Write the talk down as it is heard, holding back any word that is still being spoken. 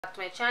Back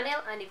to my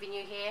channel, and if you're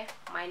new here,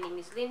 my name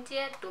is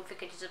Lintia. Don't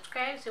forget to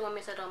subscribe so you won't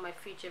miss out on my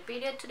future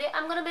video. Today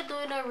I'm gonna be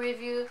doing a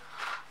review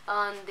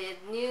on the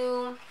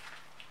new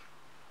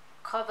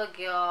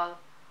Covergirl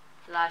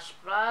lash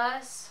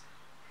brush.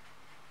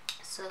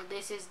 So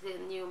this is the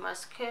new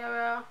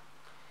mascara.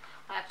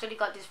 I actually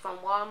got this from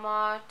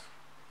Walmart,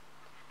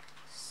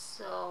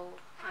 so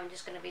I'm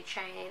just gonna be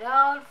trying it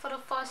out for the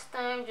first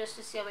time just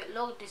to see how it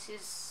looks. This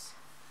is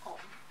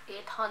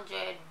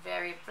 800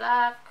 very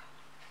black.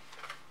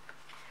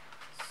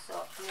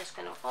 So I'm just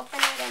gonna open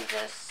it and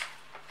just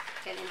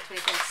get into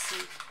it and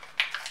see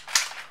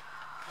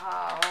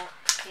how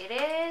it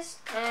is.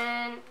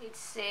 And it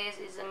says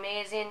it's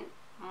amazing,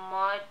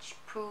 much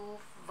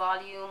proof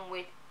volume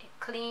with a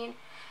clean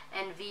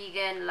and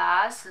vegan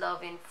lash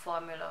loving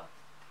formula.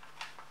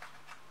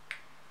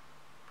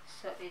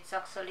 So it's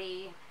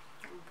actually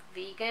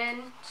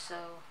vegan, so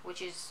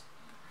which is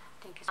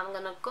I'm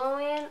gonna go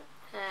in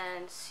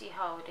and see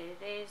how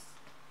it is.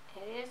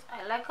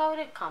 I like how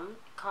it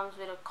comes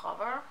with a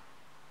cover.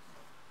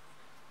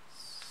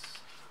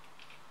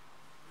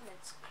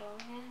 Let's go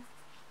in.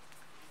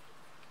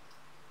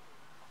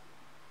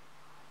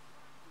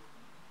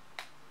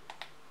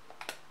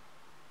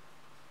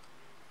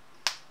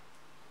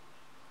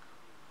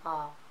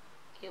 Oh,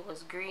 it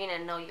was green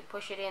and now you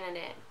push it in and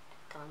then it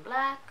turned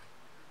black.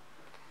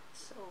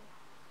 So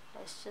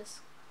let's just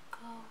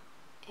go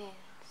and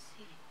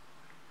see.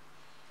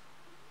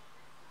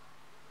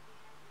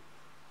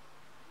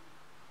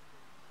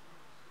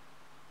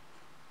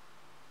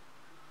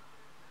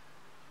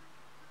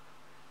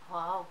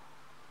 Wow.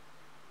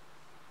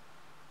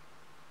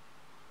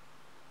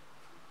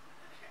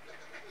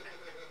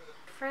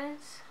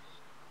 Friends,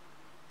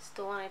 it's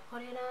the one I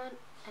put it on,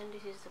 and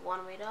this is the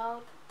one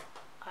without.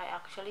 I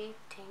actually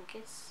think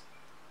it's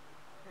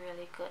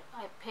really good.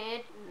 I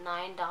paid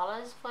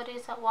 $9 for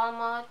this at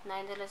Walmart,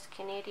 $9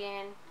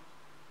 Canadian,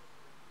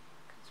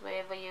 because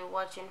wherever you're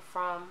watching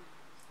from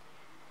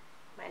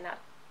might not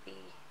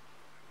be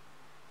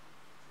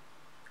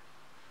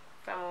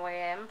from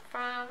where I'm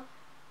from.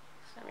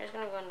 So I'm just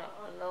gonna go into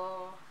a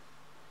low.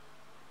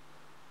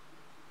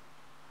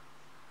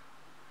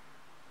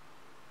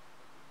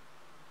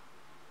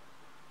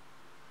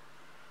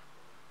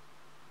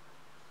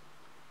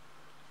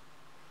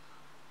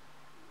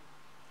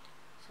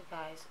 So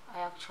guys, I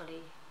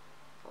actually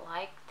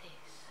like this.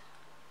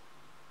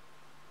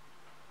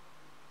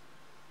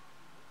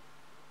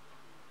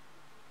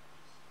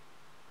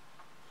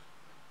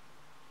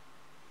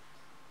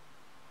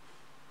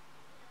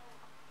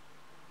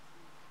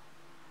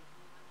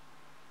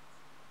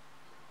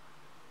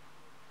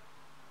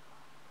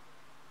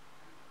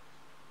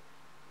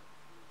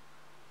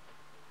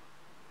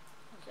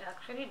 It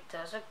actually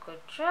does a good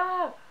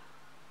job.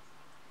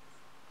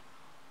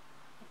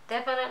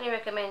 Definitely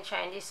recommend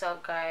trying this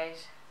out,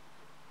 guys,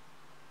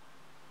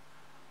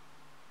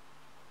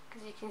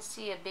 because you can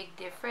see a big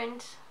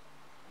difference.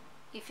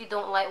 If you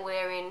don't like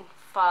wearing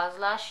false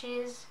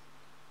lashes,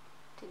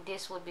 then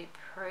this would be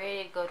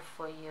pretty good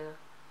for you.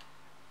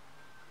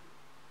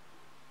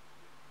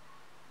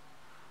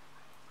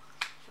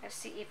 Let's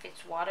see if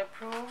it's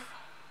waterproof.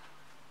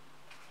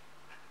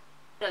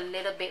 A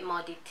little bit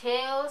more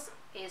details.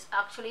 It's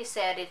actually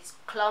said it's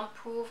clump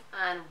proof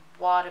and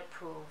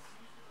waterproof,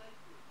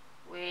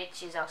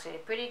 which is actually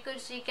pretty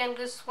good, so you can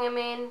go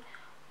swimming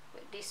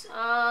with this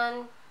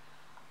on.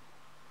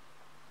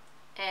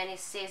 And it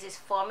says it's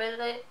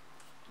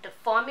the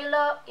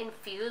formula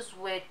infused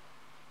with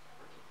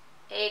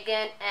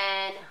argan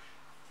and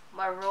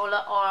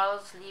marula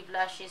oils leave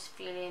lashes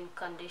feeling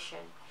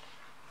condition,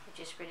 which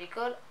is pretty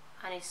good,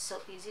 and it's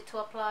so easy to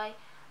apply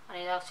and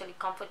it's actually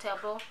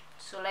comfortable.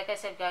 So like I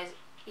said, guys,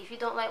 if you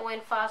don't like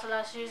wearing false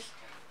lashes,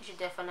 you should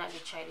definitely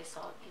try this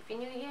out. If you're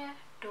new here,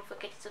 don't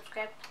forget to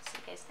subscribe. See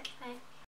you guys next time.